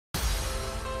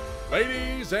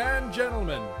Ladies and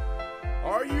gentlemen,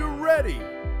 are you ready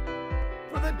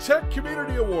for the Tech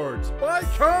Community Awards by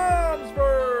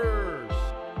Comsverse?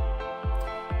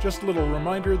 Just a little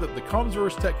reminder that the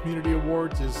Comsverse Tech Community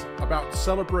Awards is about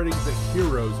celebrating the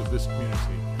heroes of this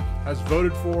community, as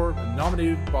voted for and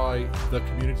nominated by the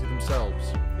community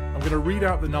themselves. I'm going to read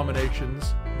out the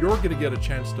nominations. You're going to get a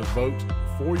chance to vote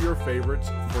for your favorites,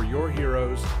 for your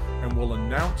heroes, and we'll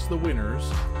announce the winners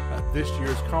at this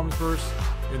year's Comsverse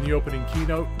in the opening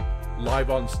keynote, live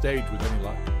on stage with any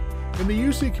luck. In the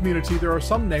UC community, there are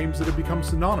some names that have become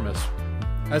synonymous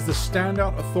as the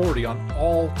standout authority on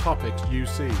all topics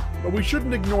UC. But we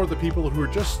shouldn't ignore the people who are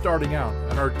just starting out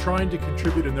and are trying to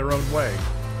contribute in their own way.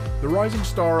 The Rising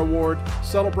Star Award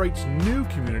celebrates new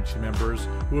community members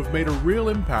who have made a real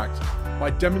impact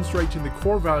by demonstrating the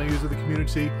core values of the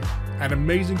community and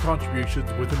amazing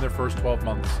contributions within their first 12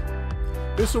 months.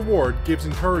 This award gives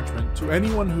encouragement to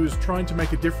anyone who is trying to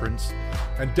make a difference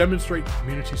and demonstrate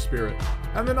community spirit.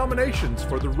 And the nominations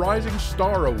for the Rising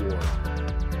Star Award: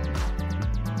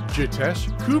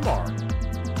 Jitesh Kumar,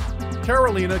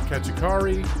 Carolina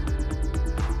Katukari,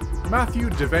 Matthew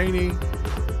Devaney,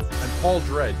 and Paul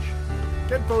Dredge.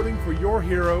 Get voting for your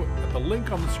hero at the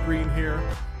link on the screen here,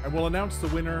 and we'll announce the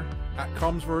winner at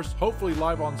Comsverse, hopefully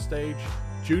live on stage,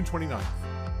 June 29th.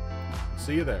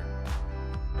 See you there.